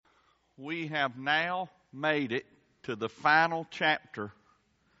we have now made it to the final chapter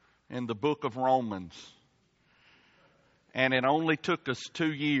in the book of Romans. And it only took us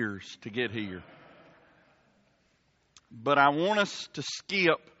 2 years to get here. But I want us to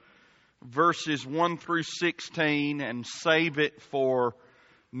skip verses 1 through 16 and save it for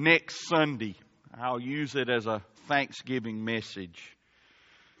next Sunday. I'll use it as a Thanksgiving message.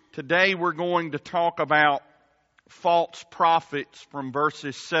 Today we're going to talk about false prophets from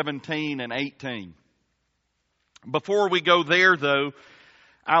verses 17 and 18. Before we go there, though,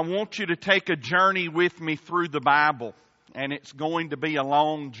 I want you to take a journey with me through the Bible, and it's going to be a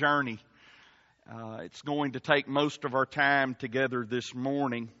long journey. It's going to take most of our time together this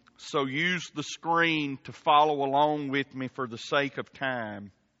morning, so use the screen to follow along with me for the sake of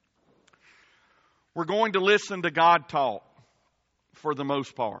time. We're going to listen to God talk for the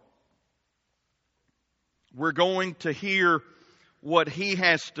most part. We're going to hear what He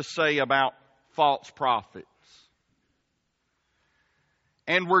has to say about false prophets.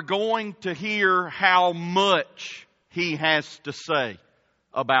 And we're going to hear how much He has to say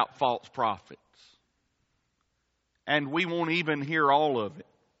about false prophets. And we won't even hear all of it.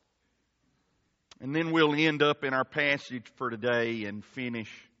 And then we'll end up in our passage for today and finish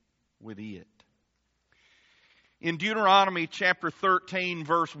with it. In Deuteronomy chapter 13,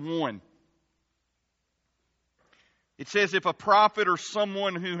 verse 1, it says, "If a prophet or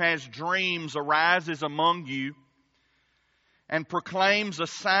someone who has dreams arises among you and proclaims a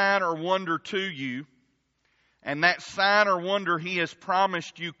sign or wonder to you, and that sign or wonder he has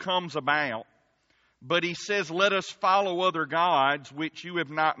promised you comes about, but he says, 'Let us follow other gods which you have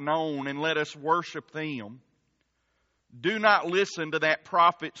not known, and let us worship them,' do not listen to that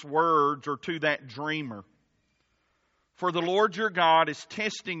prophet's words or to that dreamer. For the Lord your God is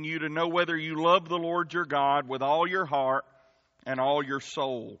testing you to know whether you love the Lord your God with all your heart and all your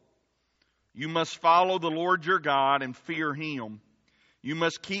soul. You must follow the Lord your God and fear Him. You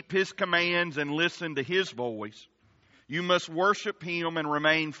must keep His commands and listen to His voice. You must worship Him and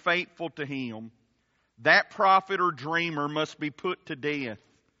remain faithful to Him. That prophet or dreamer must be put to death,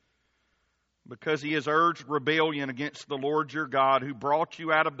 because he has urged rebellion against the Lord your God, who brought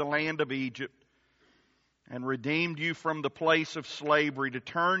you out of the land of Egypt and redeemed you from the place of slavery, to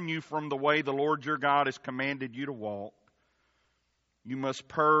turn you from the way the Lord your God has commanded you to walk. You must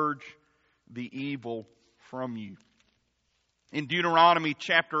purge the evil from you." In Deuteronomy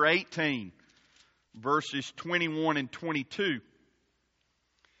chapter 18, verses 21 and 22,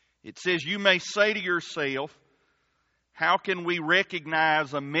 it says, "You may say to yourself, 'How can we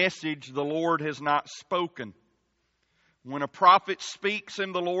recognize a message the Lord has not spoken?' When a prophet speaks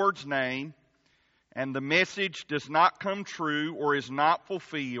in the Lord's name, and the message does not come true or is not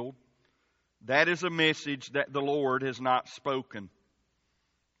fulfilled, that is a message that the Lord has not spoken.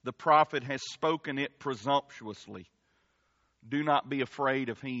 The prophet has spoken it presumptuously. Do not be afraid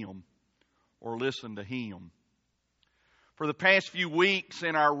of him or listen to him." For the past few weeks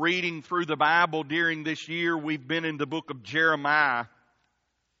in our reading through the Bible during this year, we've been in the book of Jeremiah,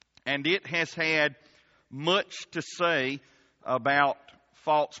 and it has had much to say about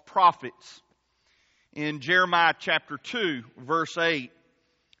false prophets. In Jeremiah chapter 2, verse 8,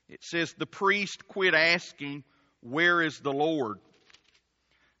 it says, "The priest quit asking, 'Where is the Lord?'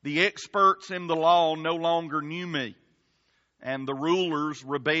 The experts in the law no longer knew me, and the rulers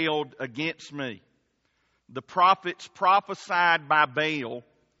rebelled against me. The prophets prophesied by Baal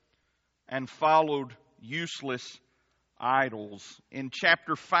and followed useless idols." In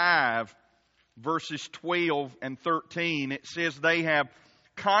chapter 5, verses 12 and 13, it says, "They have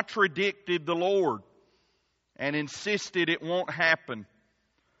contradicted the Lord and insisted it won't happen.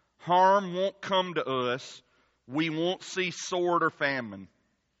 Harm won't come to us. We won't see sword or famine.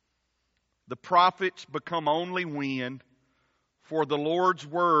 The prophets become only wind, for the Lord's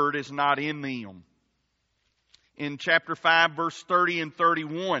word is not in them." In chapter 5, verse 30 and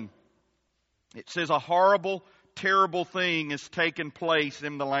 31, it says, "A horrible, terrible thing has taken place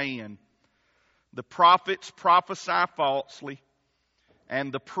in the land. The prophets prophesy falsely,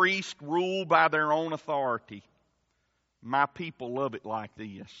 and the priests rule by their own authority. My people love it like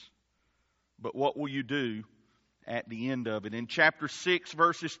this. But what will you do at the end of it?" In chapter 6,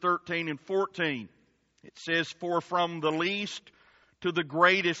 verses 13 and 14, it says, "For from the least to the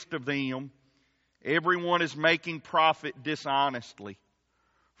greatest of them, everyone is making profit dishonestly.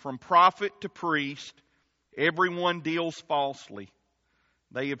 From prophet to priest, everyone deals falsely.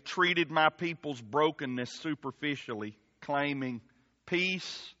 They have treated my people's brokenness superficially, claiming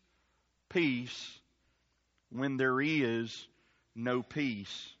peace, peace, when there is no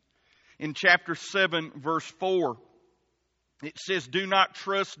peace." In chapter 7, verse 4, It says, do not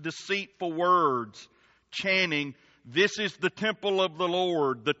trust deceitful words, chanting, this is the temple of the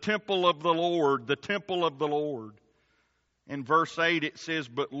Lord, the temple of the Lord, the temple of the Lord. In verse 8 it says,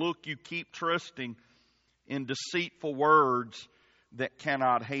 but look, you keep trusting in deceitful words that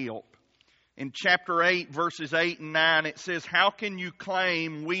cannot help. In chapter 8, verses 8 and 9, it says, how can you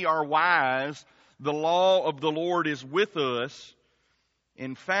claim we are wise? The law of the Lord is with us.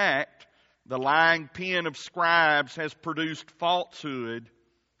 In fact, the lying pen of scribes has produced falsehood.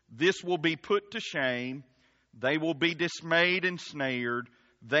 This will be put to shame. They will be dismayed and snared.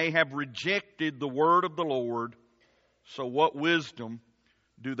 They have rejected the word of the Lord. So what wisdom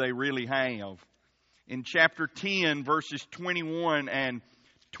do they really have? In chapter 10, verses 21 and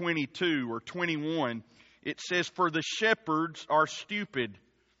 22 or 21, it says, for the shepherds are stupid.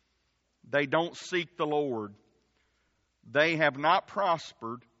 They don't seek the Lord. They have not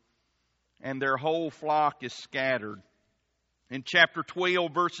prospered, and their whole flock is scattered. In chapter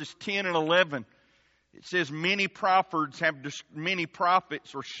 12, verses 10 and 11, it says, many prophets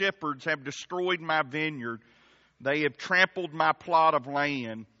or shepherds have destroyed my vineyard. They have trampled my plot of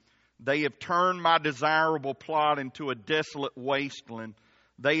land. They have turned my desirable plot into a desolate wasteland.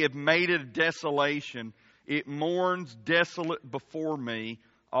 They have made it a desolation. It mourns desolate before me.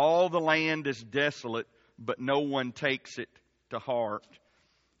 All the land is desolate, but no one takes it to heart.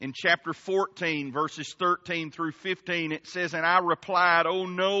 In chapter 14, verses 13 through 15, it says, and I replied, oh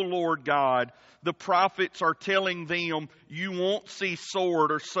no, Lord God, the prophets are telling them, you won't see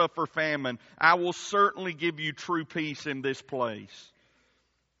sword or suffer famine. I will certainly give you true peace in this place.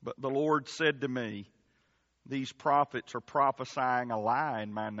 But the Lord said to me, these prophets are prophesying a lie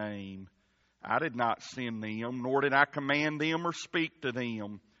in my name. I did not send them, nor did I command them or speak to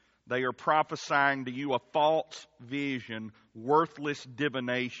them. They are prophesying to you a false vision, worthless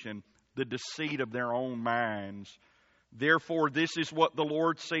divination, the deceit of their own minds. Therefore, this is what the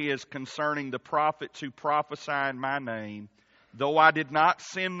Lord says concerning the prophets who prophesy in my name. Though I did not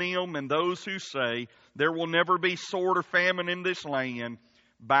send them, and those who say, there will never be sword or famine in this land,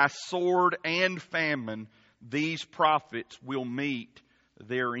 by sword and famine, these prophets will meet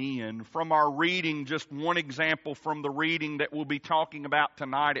their end. From our reading, just one example from the reading that we'll be talking about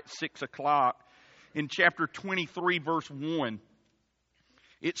tonight at 6 o'clock. In chapter 23, verse 1,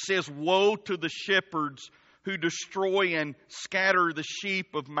 it says, woe to the shepherds who destroy and scatter the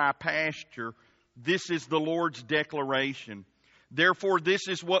sheep of my pasture. This is the Lord's declaration. Therefore, this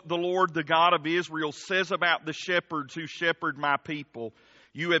is what the Lord, the God of Israel, says about the shepherds who shepherd my people.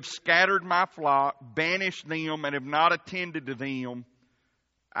 You have scattered my flock, banished them, and have not attended to them.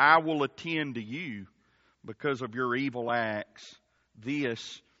 I will attend to you because of your evil acts.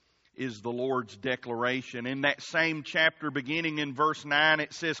 This is the Lord's declaration. In that same chapter, beginning in verse 9,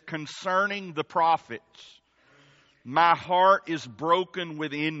 it says, concerning the prophets, my heart is broken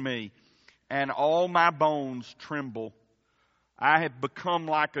within me, and all my bones tremble. I have become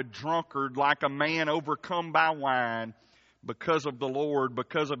like a drunkard, like a man overcome by wine, because of the Lord,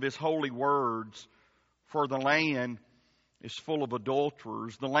 because of His holy words. For the land is full of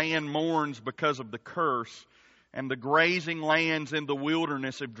adulterers. The land mourns because of the curse, and the grazing lands in the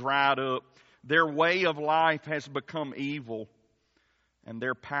wilderness have dried up. Their way of life has become evil, and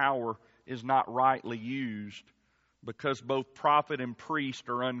their power is not rightly used, because both prophet and priest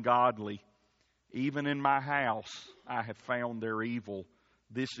are ungodly. Even in my house I have found their evil.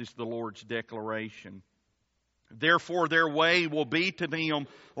 This is the Lord's declaration. Therefore their way will be to them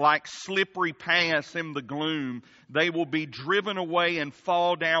like slippery paths in the gloom. They will be driven away and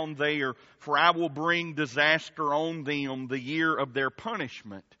fall down there, for I will bring disaster on them, the year of their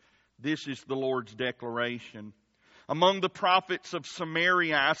punishment. This is the Lord's declaration. Among the prophets of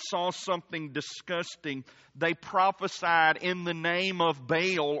Samaria, I saw something disgusting. They prophesied in the name of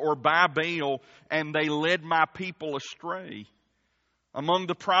Baal or by Baal, and they led my people astray. Among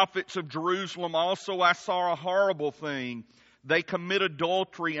the prophets of Jerusalem also I saw a horrible thing. They commit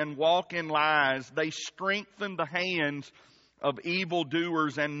adultery and walk in lies. They strengthen the hands of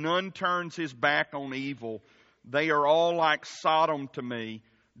evildoers, and none turns his back on evil. They are all like Sodom to me.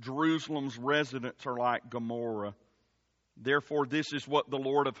 Jerusalem's residents are like Gomorrah. Therefore, this is what the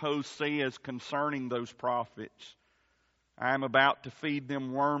Lord of hosts says concerning those prophets. I am about to feed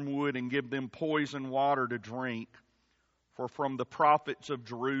them wormwood and give them poison water to drink. For from the prophets of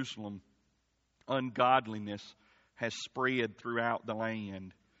Jerusalem, ungodliness has spread throughout the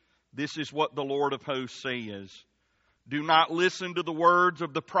land. This is what the Lord of hosts says. Do not listen to the words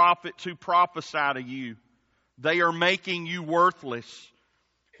of the prophets who prophesy to you. They are making you worthless.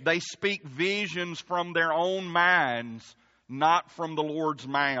 They speak visions from their own minds, not from the Lord's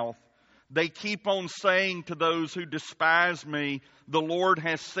mouth. They keep on saying to those who despise me, the Lord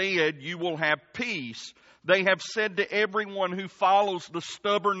has said, you will have peace. They have said to everyone who follows the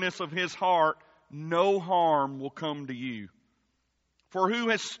stubbornness of his heart, no harm will come to you. For who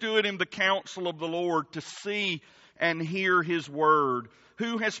has stood in the counsel of the Lord to see and hear his word?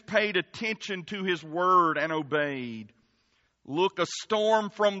 Who has paid attention to his word and obeyed? Look, a storm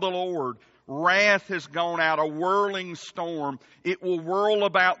from the Lord. Wrath has gone out, a whirling storm. It will whirl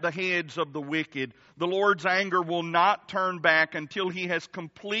about the heads of the wicked. The Lord's anger will not turn back until he has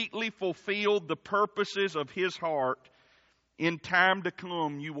completely fulfilled the purposes of his heart. In time to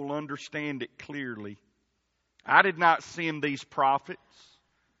come, you will understand it clearly. I did not send these prophets,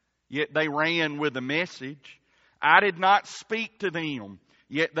 yet they ran with a message. I did not speak to them,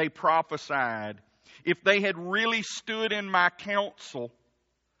 yet they prophesied. If they had really stood in my counsel,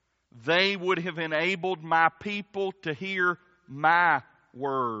 they would have enabled my people to hear my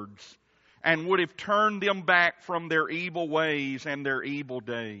words and would have turned them back from their evil ways and their evil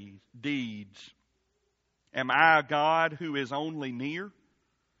deeds. Am I a God who is only near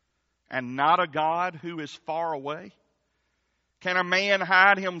and not a God who is far away? Can a man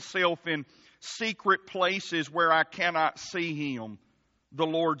hide himself in secret places where I cannot see him? The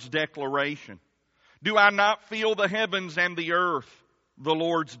Lord's declaration. Do I not feel the heavens and the earth? The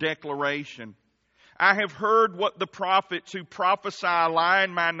Lord's declaration. I have heard what the prophets who prophesy lie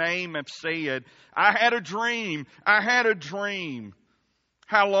in my name have said. I had a dream. I had a dream.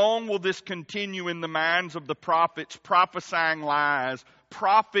 How long will this continue in the minds of the prophets, prophesying lies,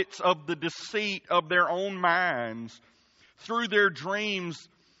 prophets of the deceit of their own minds? Through their dreams,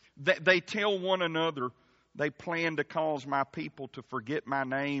 they tell one another, they plan to cause my people to forget my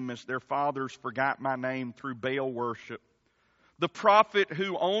name as their fathers forgot my name through Baal worship. The prophet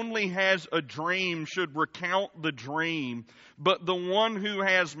who only has a dream should recount the dream, but the one who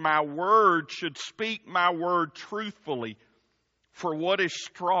has my word should speak my word truthfully. For what is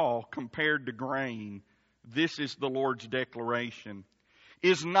straw compared to grain? This is the Lord's declaration.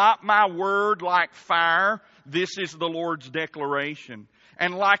 Is not my word like fire? This is the Lord's declaration.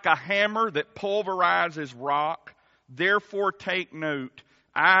 And like a hammer that pulverizes rock. Therefore take note,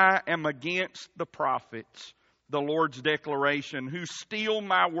 I am against the prophets, the Lord's declaration, who steal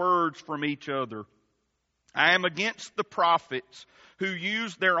my words from each other. I am against the prophets who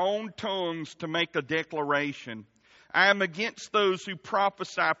use their own tongues to make a declaration. I am against those who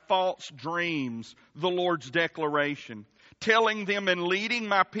prophesy false dreams, the Lord's declaration, telling them and leading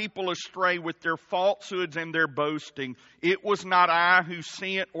my people astray with their falsehoods and their boasting. It was not I who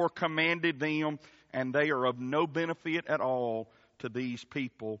sent or commanded them, and they are of no benefit at all to these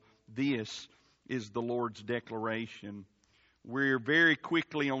people. This is the Lord's declaration. We're very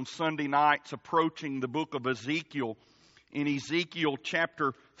quickly on Sunday nights approaching the book of Ezekiel. In Ezekiel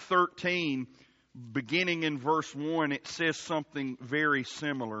chapter 13, beginning in verse 1, it says something very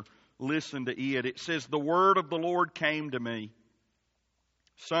similar. Listen to it. It says, the word of the Lord came to me.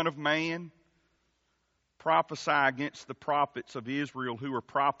 Son of man, prophesy against the prophets of Israel who are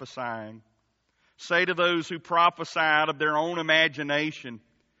prophesying. Say to those who prophesy out of their own imagination,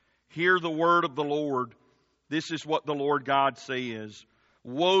 hear the word of the Lord. This is what the Lord God says.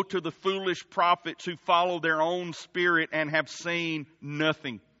 Woe to the foolish prophets who follow their own spirit and have seen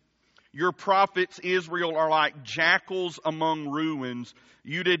nothing. Your prophets, Israel, are like jackals among ruins.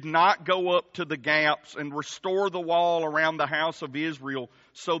 You did not go up to the gaps and restore the wall around the house of Israel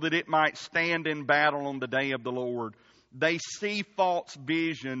so that it might stand in battle on the day of the Lord. They see false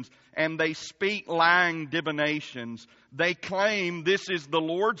visions and they speak lying divinations. They claim this is the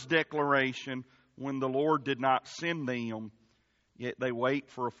Lord's declaration when the Lord did not send them. Yet they wait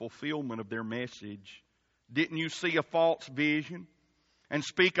for a fulfillment of their message. Didn't you see a false vision and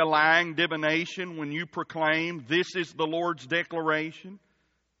speak a lying divination when you proclaim this is the Lord's declaration,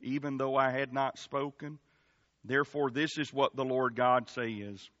 even though I had not spoken? Therefore, this is what the Lord God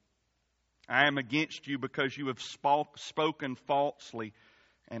says. I am against you because you have spoken falsely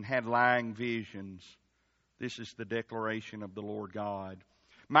and had lying visions. This is the declaration of the Lord God.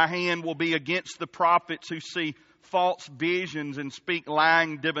 My hand will be against the prophets who see false visions and speak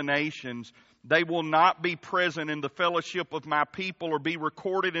lying divinations. They will not be present in the fellowship of my people or be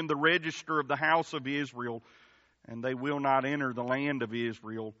recorded in the register of the house of Israel, and they will not enter the land of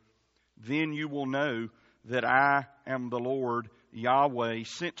Israel. Then you will know that I am the Lord Yahweh,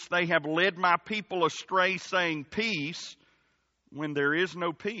 since they have led my people astray, saying peace, when there is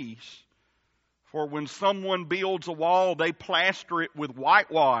no peace. For when someone builds a wall, they plaster it with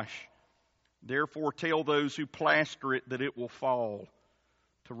whitewash. Therefore tell those who plaster it that it will fall.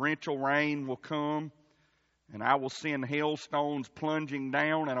 Torrential rain will come, And I will send hailstones plunging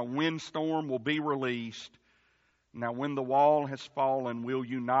down, and a windstorm will be released. Now when the wall has fallen, will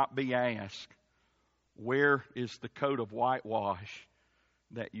you not be asked, where is the coat of whitewash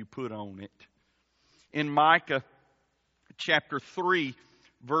that you put on it? In Micah chapter 3,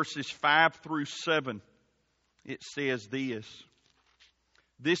 verses 5 through 7, it says this.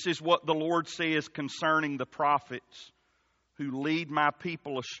 This is what the Lord says concerning the prophets who lead my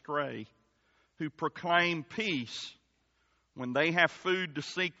people astray, who proclaim peace when they have food to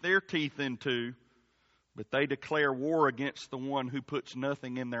sink their teeth into, but they declare war against the one who puts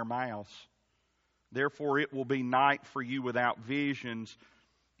nothing in their mouths. Therefore it will be night for you without visions.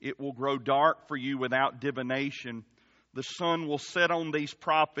 It will grow dark for you without divination. The sun will set on these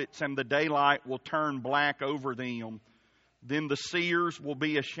prophets, and the daylight will turn black over them. Then the seers will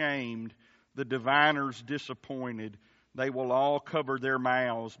be ashamed, the diviners disappointed. They will all cover their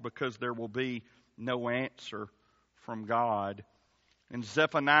mouths, because there will be no answer from God. In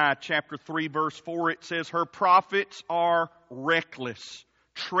Zephaniah chapter 3 verse 4 it says, her prophets are reckless,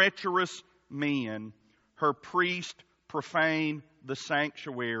 treacherous men. Her priests profane the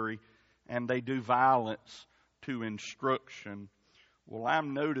sanctuary, and they do violence to instruction. Well,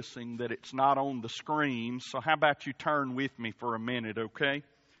 I'm noticing that it's not on the screen, so how about you turn with me for a minute, okay?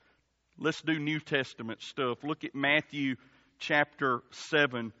 Let's do New Testament stuff. Look at Matthew chapter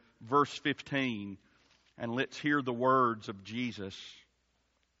 7, verse 15, and let's hear the words of Jesus.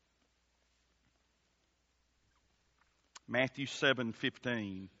 Matthew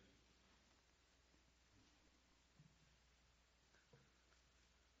 7:15.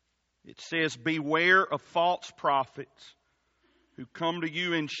 It says, beware of false prophets who come to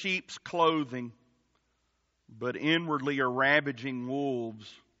you in sheep's clothing, but inwardly are ravaging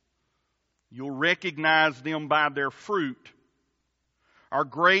wolves. You'll recognize them by their fruit. Are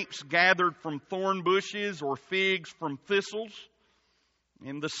grapes gathered from thorn bushes or figs from thistles?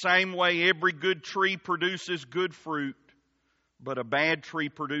 In the same way, every good tree produces good fruit, but a bad tree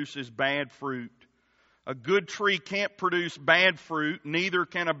produces bad fruit. A good tree can't produce bad fruit, neither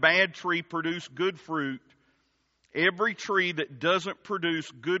can a bad tree produce good fruit. Every tree that doesn't produce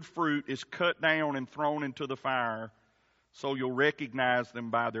good fruit is cut down and thrown into the fire, so you'll recognize them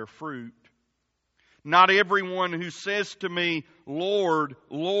by their fruit. Not everyone who says to me, Lord,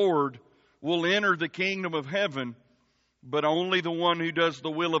 Lord, will enter the kingdom of heaven, but only the one who does the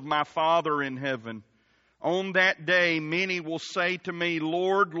will of my Father in heaven. On that day, many will say to me,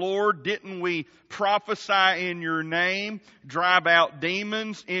 Lord, Lord, didn't we prophesy in your name, drive out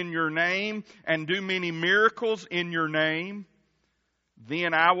demons in your name, and do many miracles in your name?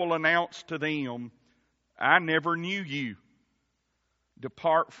 Then I will announce to them, I never knew you.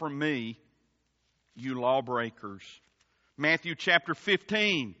 Depart from me, you lawbreakers. Matthew chapter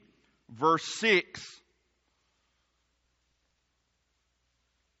 15, verse 6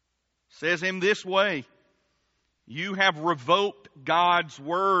 says, in this way, you have revoked God's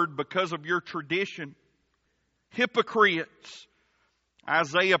word because of your tradition. Hypocrites!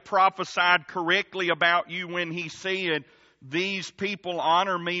 Isaiah prophesied correctly about you when he said, these people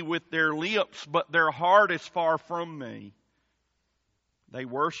honor me with their lips, but their heart is far from me. They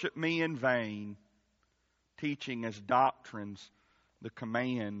worship me in vain, teaching as doctrines the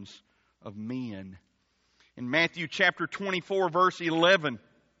commands of men. In Matthew chapter 24, verse 11,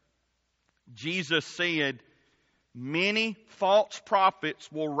 Jesus said, many false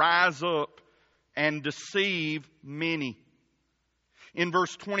prophets will rise up and deceive many. In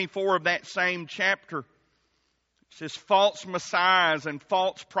verse 24 of that same chapter, it says, false messiahs and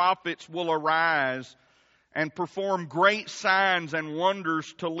false prophets will arise and perform great signs and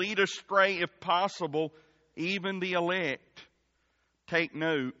wonders to lead astray, if possible, even the elect. Take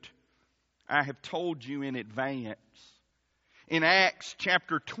note, I have told you in advance. In Acts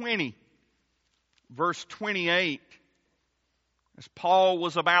chapter 20, verse 28, as Paul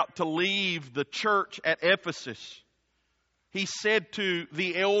was about to leave the church at Ephesus, he said to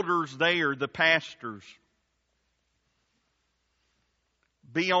the elders there, the pastors,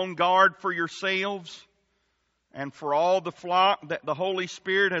 be on guard for yourselves and for all the flock that the Holy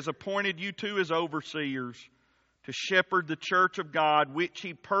Spirit has appointed you to as overseers, to shepherd the church of God, which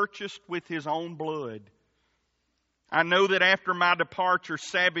He purchased with His own blood. I know that after my departure,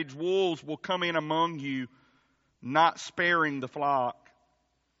 savage wolves will come in among you, not sparing the flock.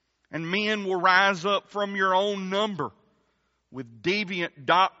 And men will rise up from your own number with deviant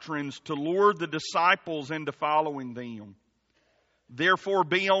doctrines to lure the disciples into following them. Therefore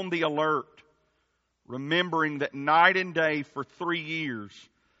be on the alert, remembering that night and day for 3 years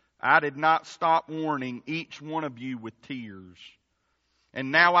I did not stop warning each one of you with tears.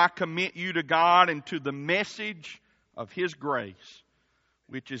 And now I commit you to God and to the message of His grace,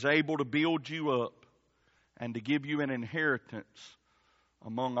 which is able to build you up and to give you an inheritance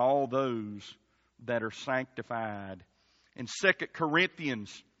among all those that are sanctified. In 2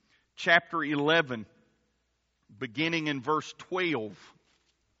 Corinthians chapter 11, beginning in verse 12,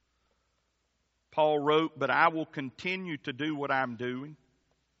 Paul wrote, "But I will continue to do what I'm doing,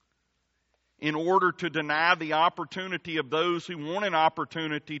 in order to deny the opportunity of those who want an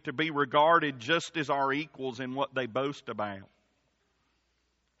opportunity to be regarded just as our equals in what they boast about.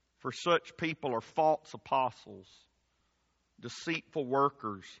 For such people are false apostles, deceitful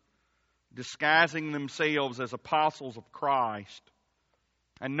workers, disguising themselves as apostles of Christ.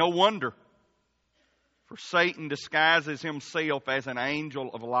 And no wonder, for Satan disguises himself as an angel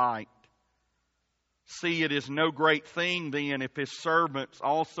of light. See, it is no great thing then if his servants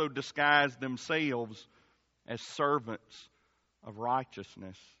also disguise themselves as servants of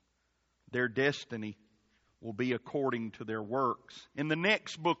righteousness. Their destiny will be according to their works." In the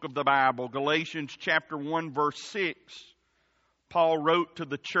next book of the Bible, Galatians chapter 1 verse 6, Paul wrote to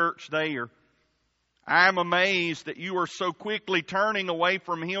the church there, "I am amazed that you are so quickly turning away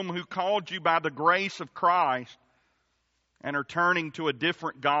from Him who called you by the grace of Christ and are turning to a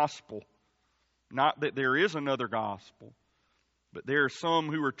different gospel. Not that there is another gospel, but there are some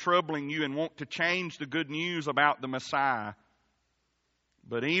who are troubling you and want to change the good news about the Messiah.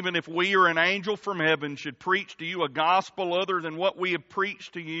 But even if we or an angel from heaven should preach to you a gospel other than what we have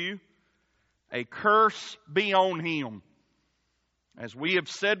preached to you, a curse be on him. As we have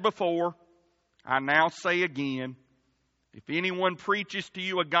said before, I now say again, if anyone preaches to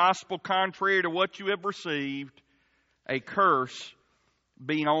you a gospel contrary to what you have received, a curse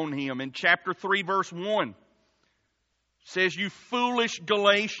be on him." In chapter 3 verse 1, it says, "You foolish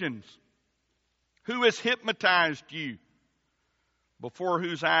Galatians, who has hypnotized you, before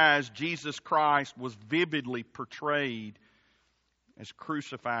whose eyes Jesus Christ was vividly portrayed as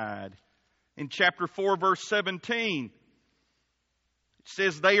crucified." In chapter 4 verse 17, it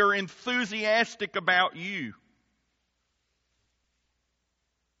says, "They are enthusiastic about you,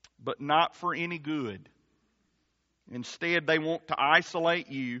 but not for any good. Instead, they want to isolate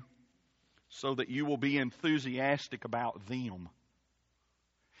you so that you will be enthusiastic about them."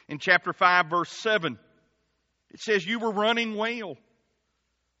 In chapter 5, verse 7, it says, "You were running well.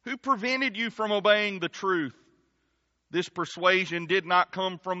 Who prevented you from obeying the truth? This persuasion did not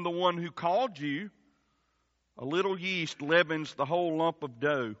come from the one who called you. A little yeast leavens the whole lump of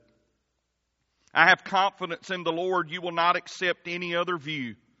dough. I have confidence in the Lord you will not accept any other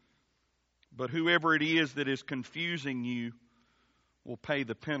view. But whoever it is that is confusing you will pay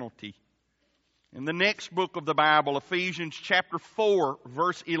the penalty." In the next book of the Bible, Ephesians chapter 4,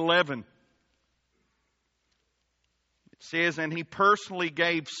 verse 11, it says, "And He personally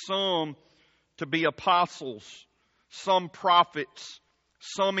gave some to be apostles, some prophets,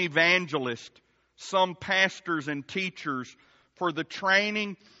 some evangelists, some pastors and teachers, for the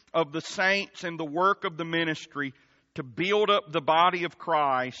training of the saints and the work of the ministry, to build up the body of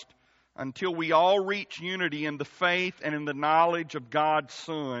Christ, until we all reach unity in the faith and in the knowledge of God's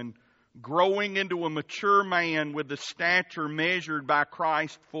Son, growing into a mature man with the stature measured by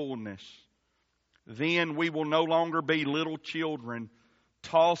Christ's fullness. Then we will no longer be little children,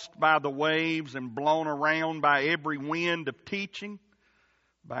 tossed by the waves and blown around by every wind of teaching,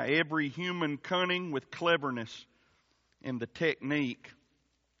 by every human cunning with cleverness in the technique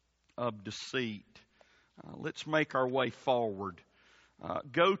of deceit." Let's make our way forward.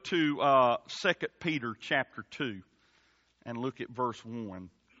 Go to 2 Peter chapter 2 and look at verse 1.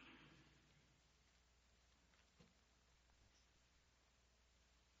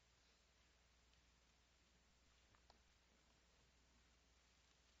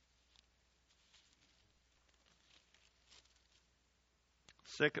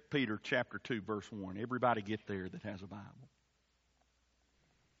 Second Peter chapter 2 verse 1. Everybody get there that has a Bible.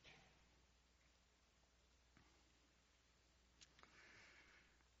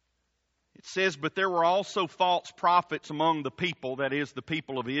 It says, "But there were also false prophets among the people," that is, the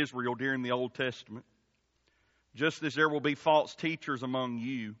people of Israel during the Old Testament, "just as there will be false teachers among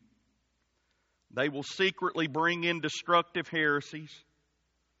you. They will secretly bring in destructive heresies,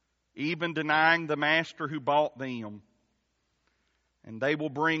 even denying the master who bought them. And they will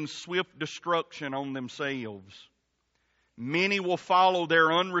bring swift destruction on themselves. Many will follow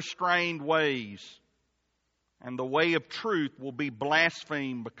their unrestrained ways, and the way of truth will be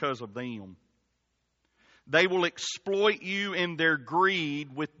blasphemed because of them. They will exploit you in their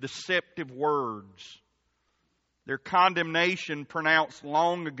greed with deceptive words. Their condemnation pronounced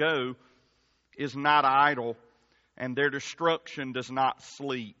long ago is not idle. and their destruction does not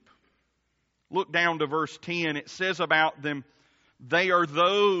sleep. Look down to verse 10. It says about them, they are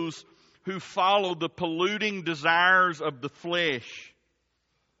those who follow the polluting desires of the flesh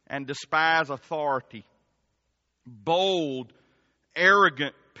and despise authority. Bold,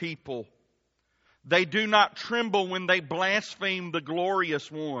 arrogant people. They do not tremble when they blaspheme the glorious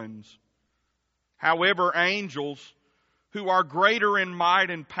ones. However, angels, who are greater in might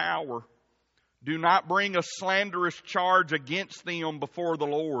and power, do not bring a slanderous charge against them before the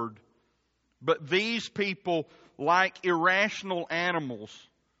Lord. But these people, like irrational animals,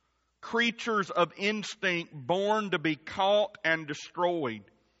 creatures of instinct born to be caught and destroyed,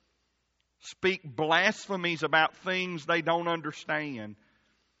 speak blasphemies about things they don't understand,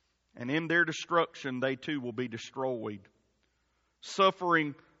 and in their destruction they too will be destroyed,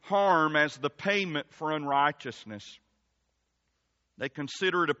 suffering harm as the payment for unrighteousness. They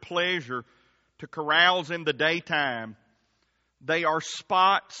consider it a pleasure to carouse in the daytime. They are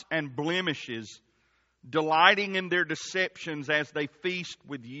spots and blemishes, delighting in their deceptions as they feast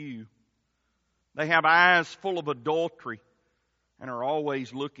with you. They have eyes full of adultery and are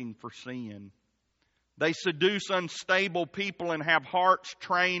always looking for sin. They seduce unstable people and have hearts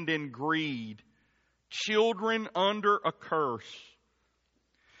trained in greed, children under a curse.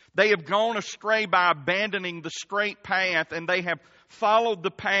 They have gone astray by abandoning the straight path, and they have followed the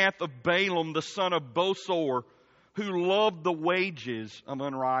path of Balaam, the son of Bosor, who loved the wages of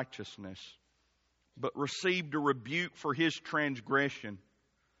unrighteousness, but received a rebuke for his transgression.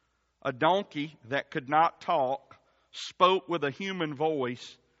 A donkey that could not talk spoke with a human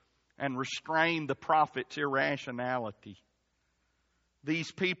voice and restrained the prophet's irrationality.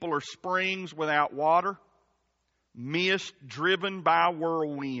 These people are springs without water, mist driven by a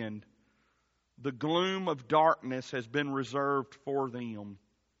whirlwind. The gloom of darkness has been reserved for them.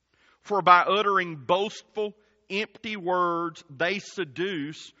 For by uttering boastful, empty words, they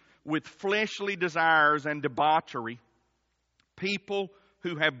seduce with fleshly desires and debauchery people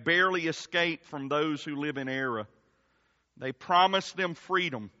who have barely escaped from those who live in error. They promise them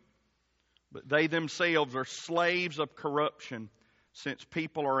freedom, but they themselves are slaves of corruption, since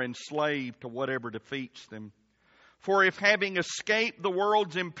people are enslaved to whatever defeats them. For if having escaped the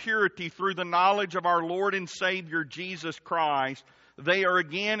world's impurity through the knowledge of our Lord and Savior Jesus Christ, they are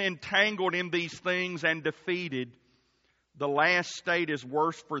again entangled in these things and defeated, the last state is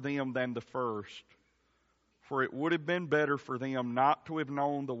worse for them than the first. For it would have been better for them not to have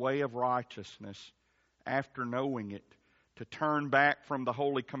known the way of righteousness after knowing it, to turn back from the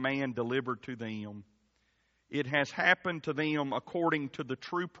holy command delivered to them. It has happened to them according to the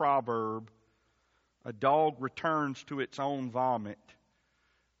true proverb, a dog returns to its own vomit,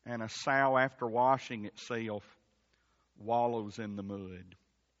 and a sow after washing itself wallows in the mud.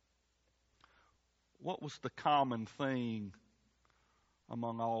 What was the common thing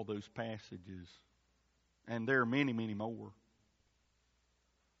among all those passages? And there are many, many more.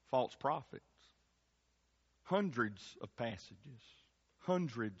 False prophets. Hundreds of passages.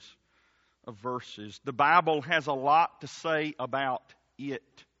 Hundreds of verses. The Bible has a lot to say about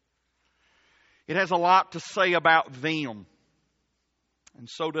it. It has a lot to say about them. And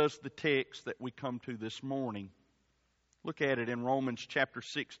so does the text that we come to this morning. Look at it in Romans chapter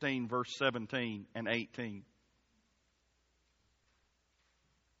 16, verse 17 and 18.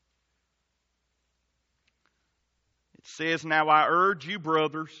 It says, "Now I urge you,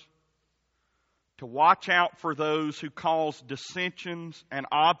 brothers, to watch out for those who cause dissensions and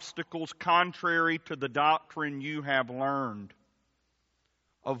obstacles contrary to the doctrine you have learned.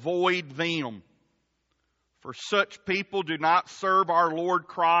 Avoid them. For such people do not serve our Lord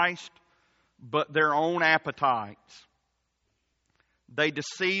Christ, but their own appetites. They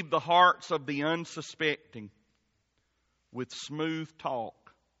deceive the hearts of the unsuspecting with smooth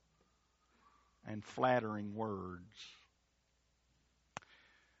talk and flattering words."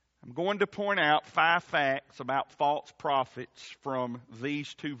 I'm going to point out 5 facts about false prophets from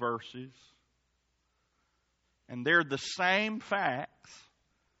these 2 verses. And they're the same facts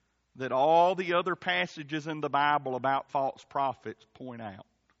that all the other passages in the Bible about false prophets point out.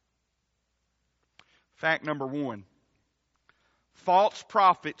 Fact number 1. False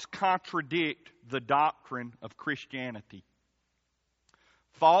prophets contradict the doctrine of Christianity.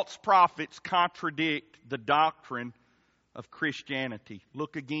 False prophets contradict the doctrine of Christianity.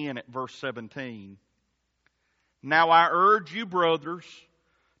 Look again at verse 17. "Now I urge you, brothers,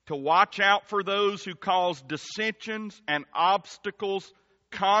 to watch out for those who cause dissensions and obstacles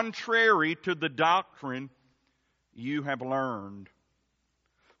contrary to the doctrine you have learned."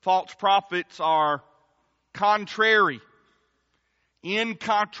 False prophets are contrary, in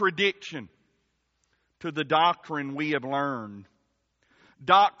contradiction. to the doctrine we have learned.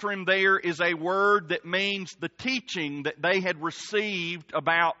 Doctrine there is a word that means the teaching that they had received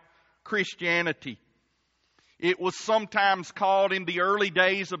about Christianity. It was sometimes called in the early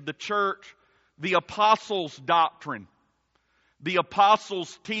days of the church the apostles' doctrine, the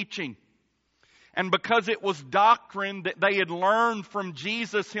apostles' teaching. And because it was doctrine that they had learned from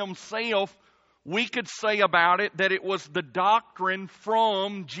Jesus Himself, we could say about it that it was the doctrine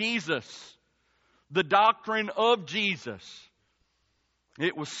from Jesus, the doctrine of Jesus.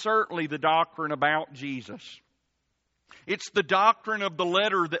 It was certainly the doctrine about Jesus. It's the doctrine of the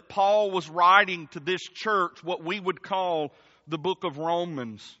letter that Paul was writing to this church, what we would call the book of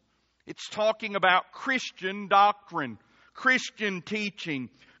Romans. It's talking about Christian doctrine, Christian teaching,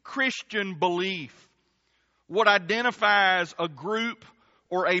 Christian belief. What identifies a group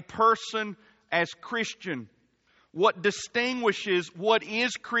or a person as Christian. What distinguishes what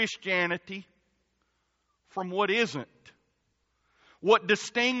is Christianity from what isn't. What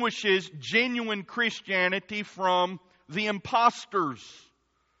distinguishes genuine Christianity from the imposters,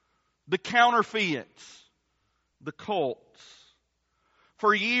 the counterfeits, the cults.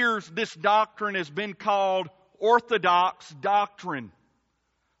 For years, this doctrine has been called Orthodox doctrine,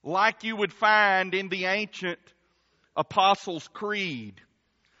 like you would find in the ancient Apostles' Creed.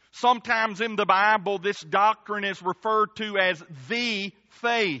 Sometimes in the Bible, this doctrine is referred to as the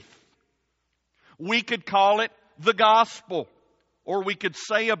faith. We could call it the gospel, or we could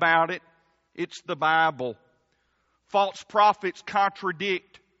say about it, it's the Bible. False prophets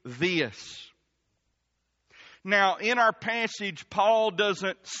contradict this. Now, in our passage, Paul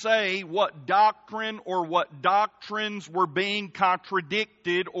doesn't say what doctrine or what doctrines were being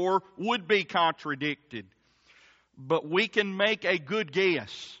contradicted or would be contradicted. But we can make a good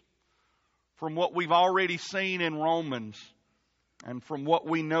guess from what we've already seen in Romans and from what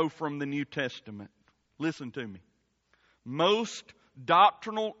we know from the New Testament. Listen to me. Most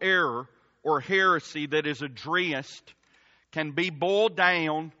doctrinal error or heresy that is addressed can be boiled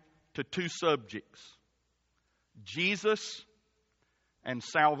down to two subjects: Jesus and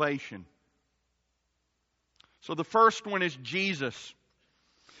salvation. So the first one is Jesus.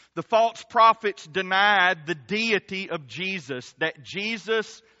 The false prophets denied the deity of Jesus, that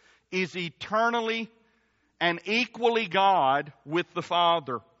Jesus is eternally and equally God with the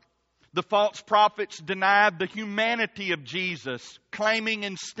Father. The false prophets denied the humanity of Jesus, claiming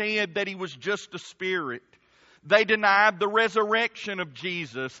instead that He was just a spirit. They denied the resurrection of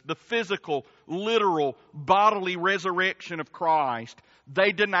Jesus, the physical, literal, bodily resurrection of Christ.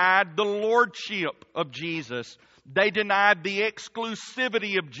 They denied the lordship of Jesus. They denied the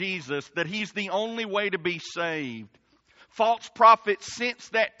exclusivity of Jesus, that He's the only way to be saved. False prophets since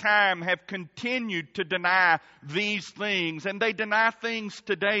that time have continued to deny these things, and they deny things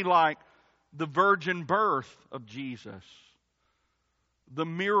today like the virgin birth of Jesus, the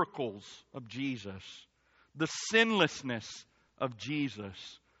miracles of Jesus, the sinlessness of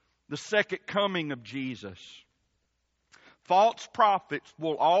Jesus, the second coming of Jesus. False prophets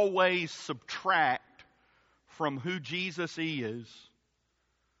will always subtract from who Jesus is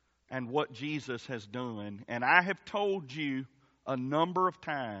and what Jesus has done. And I have told you a number of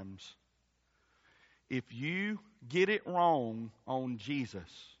times, if you get it wrong on Jesus,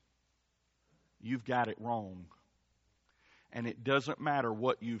 you've got it wrong. And it doesn't matter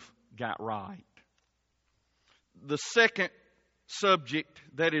what you've got right. The second subject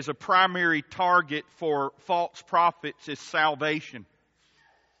that is a primary target for false prophets is salvation.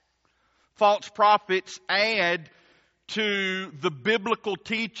 False prophets add to the biblical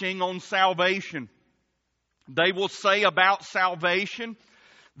teaching on salvation. They will say about salvation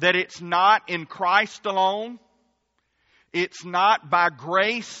that it's not in Christ alone, it's not by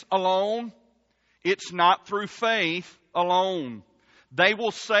grace alone, it's not through faith alone. They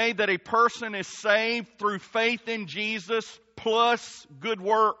will say that a person is saved through faith in Jesus plus good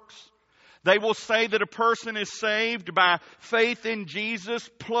works. They will say that a person is saved by faith in Jesus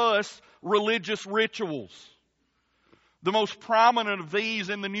plus religious rituals. The most prominent of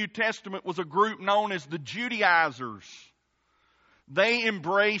these in the New Testament was a group known as the Judaizers. They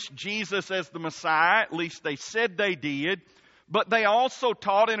embraced Jesus as the Messiah, at least they said they did. But they also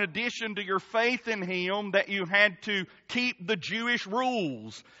taught, in addition to your faith in Him, that you had to keep the Jewish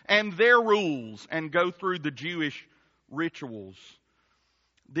rules and their rules and go through the Jewish rituals.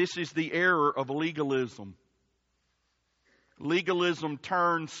 This is the error of legalism. Legalism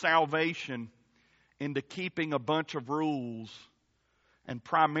turns salvation into keeping a bunch of rules, and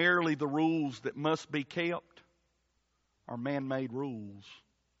primarily the rules that must be kept are man-made rules.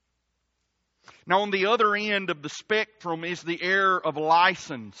 Now, on the other end of the spectrum is the error of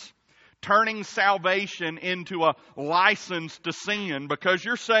license. turning salvation into a license to sin. Because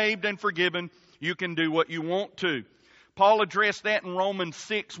you're saved and forgiven, you can do what you want to. Paul addressed that in Romans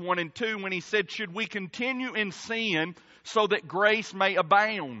 6, 1 and 2 when he said, should we continue in sin so that grace may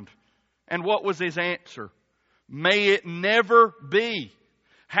abound? And what was his answer? May it never be.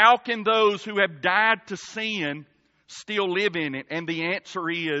 How can those who have died to sin still live in it? And the answer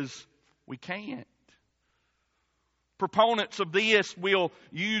is, we can't. Proponents of this will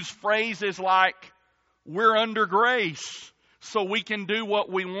use phrases like, we're under grace, so we can do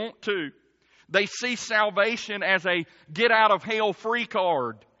what we want to. They see salvation as a get-out-of-hell-free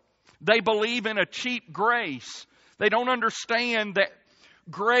card. They believe in a cheap grace. They don't understand that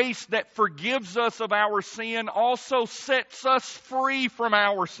grace that forgives us of our sin also sets us free from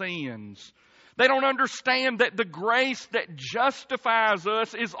our sins. They don't understand that the grace that justifies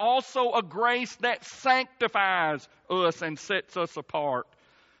us is also a grace that sanctifies us and sets us apart.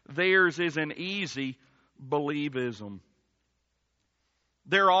 Theirs is an easy believism.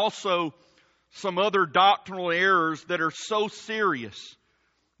 There are also some other doctrinal errors that are so serious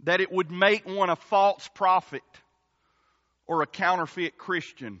that it would make one a false prophet or a counterfeit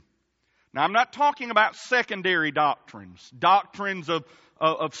Christian. Now, I'm not talking about secondary doctrines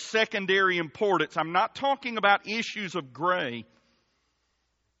of secondary importance. I'm not talking about issues of gray,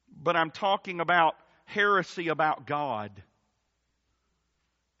 but I'm talking about heresy about God,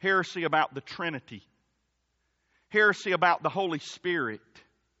 heresy about the Trinity, heresy about the Holy Spirit,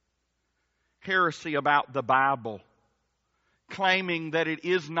 heresy about the Bible, claiming that it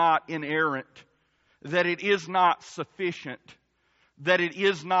is not inerrant, that it is not sufficient, that it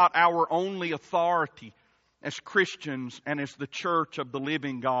is not our only authority as Christians and as the church of the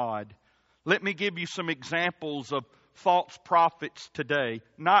living God. Let me give you some examples of false prophets today.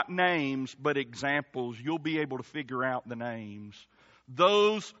 Not names, but examples. You'll be able to figure out the names.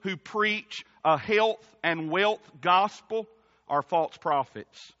 Those who preach a health and wealth gospel are false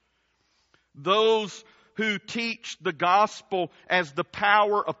prophets. Those who teach the gospel as the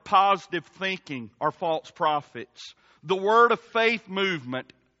power of positive thinking are false prophets. The Word of Faith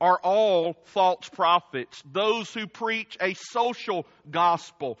movement are all false prophets. Those who preach a social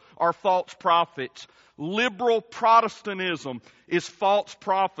gospel are false prophets. Liberal Protestantism is false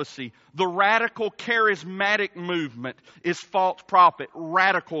prophecy. The radical charismatic movement is false prophet,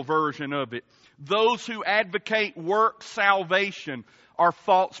 radical version of it. Those who advocate work salvation are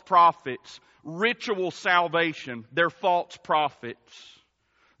false prophets. Ritual salvation, they're false prophets.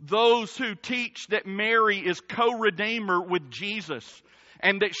 Those who teach that Mary is co-redeemer with Jesus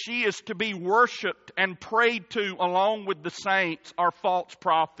and that she is to be worshipped and prayed to along with the saints are false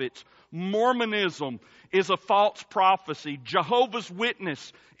prophets. Mormonism is a false prophecy. Jehovah's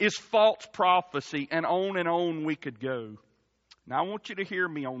Witness is false prophecy. And on we could go. Now I want you to hear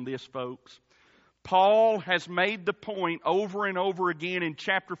me on this, folks. Paul has made the point over and over again in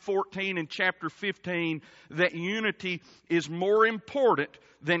chapter 14 and chapter 15 that unity is more important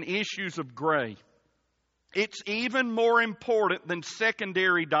than issues of gray. It's even more important than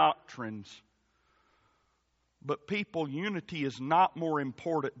secondary doctrines. But people, unity is not more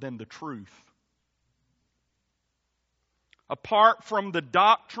important than the truth. Apart from the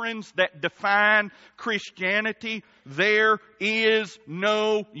doctrines that define Christianity, there is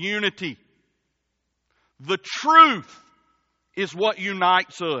no unity. The truth is what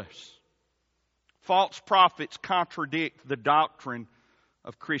unites us. False prophets contradict the doctrine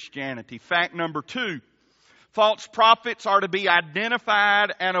of Christianity. Fact number 2, false prophets are to be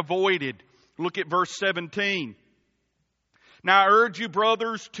identified and avoided. Look at verse 17. Now I urge you,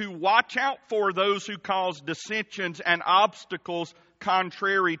 brothers, to watch out for those who cause dissensions and obstacles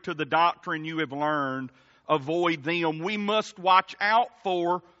contrary to the doctrine you have learned. Avoid them. We must watch out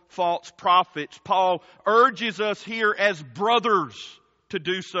for false prophets. Paul urges us here as brothers to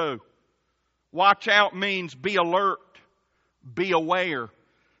do so. Watch out means be alert, be aware,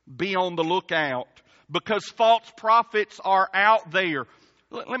 be on the lookout, because false prophets are out there.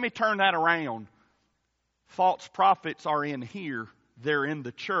 Let me turn that around. False prophets are in here. They're in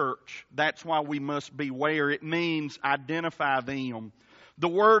the church. That's why we must beware. It means identify them. The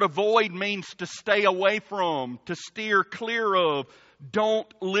word avoid means to stay away from, to steer clear of,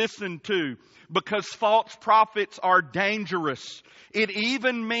 don't listen to, because false prophets are dangerous. It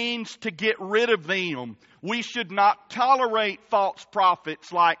even means to get rid of them. We should not tolerate false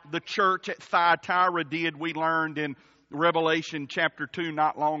prophets like the church at Thyatira did. We learned in Revelation chapter 2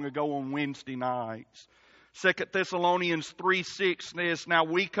 not long ago on Wednesday nights. 2 Thessalonians 3:6 says, Now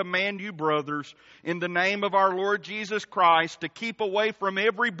we command you, brothers, in the name of our Lord Jesus Christ, to keep away from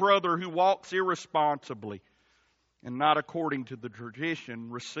every brother who walks irresponsibly. and not according to the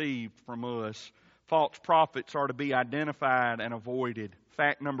tradition received from us. False prophets are to be identified and avoided.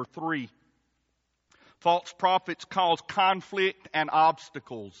 Fact number 3. False prophets cause conflict and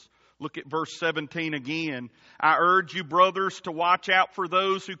obstacles. Look at verse 17 again. I urge you, brothers, to watch out for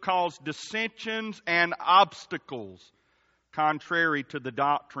those who cause dissensions and obstacles, contrary to the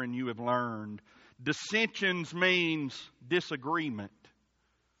doctrine you have learned. Dissensions means disagreement,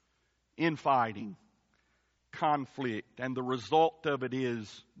 infighting, conflict, and the result of it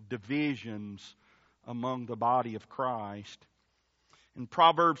is divisions among the body of Christ. In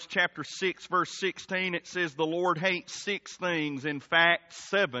Proverbs chapter 6, verse 16, it says, the Lord hates 6 things. In fact,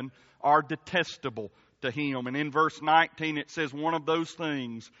 7 are detestable to Him. And in verse 19, it says, one of those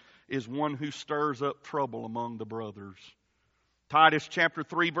things is one who stirs up trouble among the brothers. Titus chapter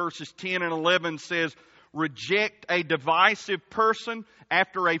 3, verses 10 and 11 says, reject a divisive person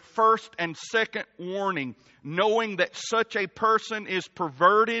after a first and second warning, knowing that such a person is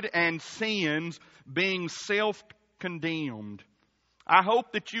perverted and sins, being self-condemned. I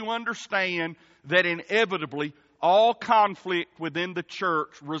hope that you understand that inevitably all conflict within the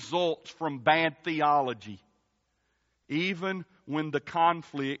church results from bad theology, even when the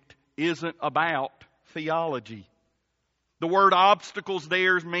conflict isn't about theology. The word obstacles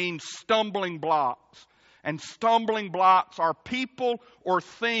there means stumbling blocks. And stumbling blocks are people or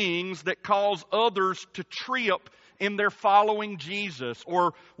things that cause others to trip in their following Jesus,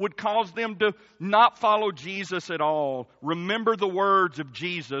 or would cause them to not follow Jesus at all. Remember the words of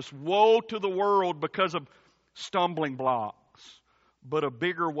Jesus, woe to the world because of stumbling blocks. But a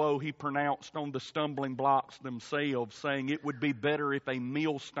bigger woe He pronounced on the stumbling blocks themselves, saying it would be better if a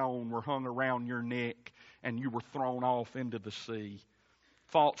millstone were hung around your neck and you were thrown off into the sea.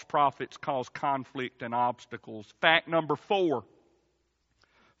 False prophets cause conflict and obstacles. Fact number 4.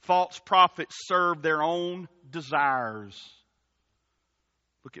 False prophets serve their own desires.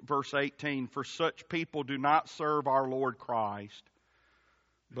 Look at verse 18. For such people do not serve our Lord Christ,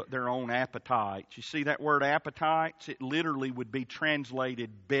 but their own appetites. You see that word appetites? It literally would be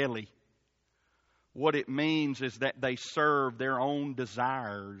translated belly. What it means is that they serve their own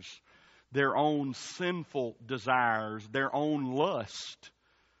desires, their own sinful desires, their own lust.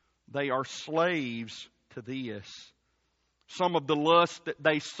 They are slaves to this. Some of the lust that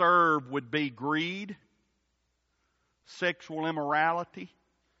they serve would be greed, sexual immorality,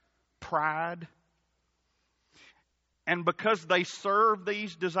 pride. And because they serve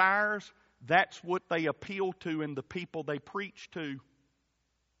these desires, that's what they appeal to in the people they preach to.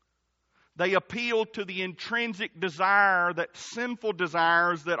 They appeal to the intrinsic desire, that sinful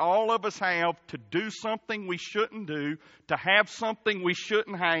desires that all of us have, to do something we shouldn't do, to have something we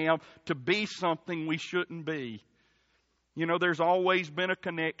shouldn't have, to be something we shouldn't be. You know, there's always been a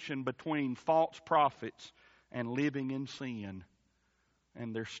connection between false prophets and living in sin.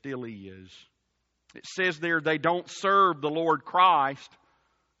 And there still is. It says there they don't serve the Lord Christ.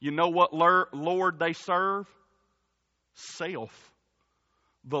 You know what Lord they serve? Self.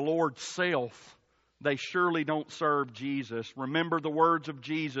 The Lord self. They surely don't serve Jesus. Remember the words of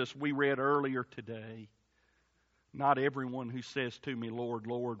Jesus we read earlier today. Not everyone who says to me, Lord,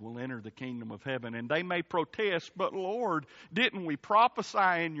 Lord, will enter the kingdom of heaven. And they may protest, but Lord, didn't we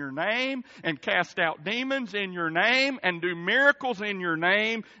prophesy in your name and cast out demons in your name and do miracles in your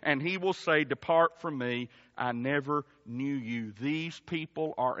name? And He will say, depart from me, I never knew you. These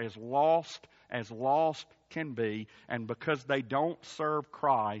people are as lost can be. And because they don't serve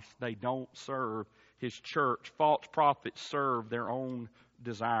Christ, they don't serve His church. False prophets serve their own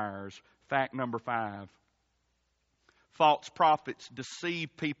desires. Fact number 5. False prophets deceive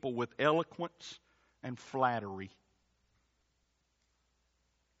people with eloquence and flattery.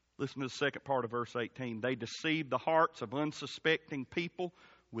 Listen to the second part of verse 18. They deceive the hearts of unsuspecting people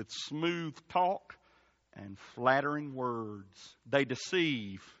with smooth talk and flattering words. They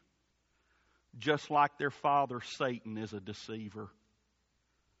deceive just like their father Satan is a deceiver.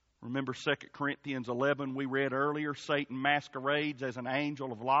 Remember 2 Corinthians 11 we read earlier, Satan masquerades as an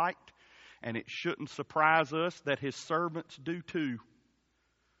angel of light. And it shouldn't surprise us that his servants do too.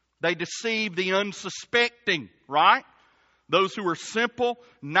 They deceive the unsuspecting, right? Those who are simple,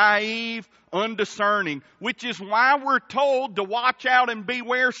 naive, undiscerning. Which is why we're told to watch out and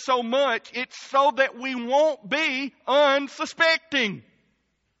beware so much. It's so that we won't be unsuspecting.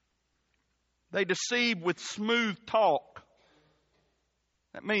 They deceive with smooth talk.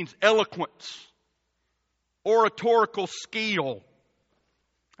 That means eloquence, oratorical skill.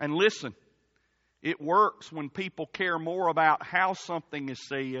 And listen, it works when people care more about how something is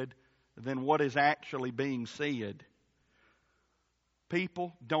said than what is actually being said.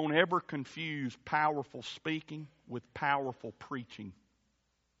 People, don't ever confuse powerful speaking with powerful preaching.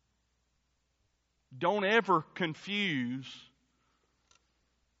 Don't ever confuse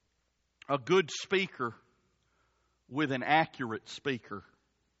a good speaker with an accurate speaker.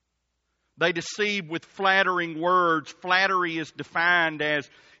 They deceive with flattering words. Flattery is defined as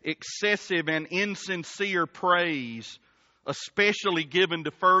excessive and insincere praise, especially given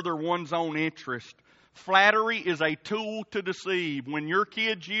to further one's own interest. Flattery is a tool to deceive. When your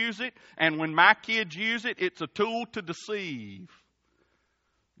kids use it, and when my kids use it, it's a tool to deceive.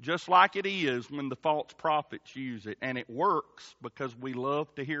 Just like it is when the false prophets use it. And it works because we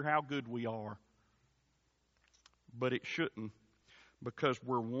love to hear how good we are. But it shouldn't, because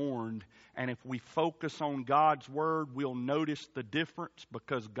we're warned. And if we focus on God's Word, we'll notice the difference,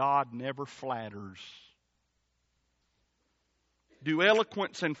 because God never flatters. Do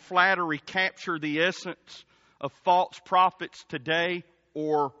eloquence and flattery capture the essence of false prophets today,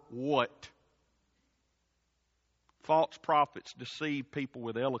 or what? False prophets deceive people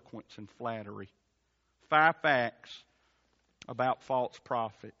with eloquence and flattery. 5 facts about false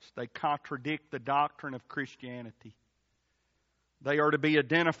prophets. They contradict the doctrine of Christianity. They are to be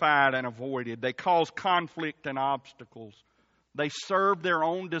identified and avoided. They cause conflict and obstacles. They serve their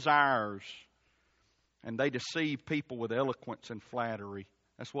own desires. And they deceive people with eloquence and flattery.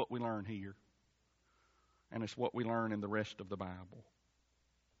 That's what we learn here. And it's what we learn in the rest of the Bible.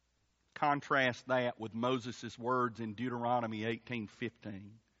 Contrast that with Moses' words in Deuteronomy 18:15.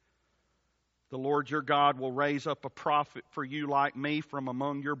 The Lord your God will raise up a prophet for you like me from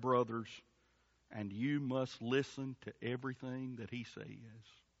among your brothers, and you must listen to everything that he says.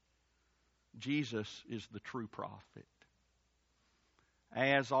 Jesus is the true prophet,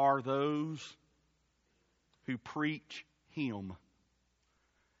 as are those who preach him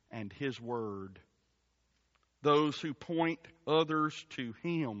and his word. Those who point others to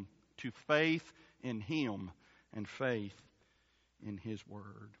him, to faith in him and faith in his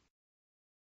word.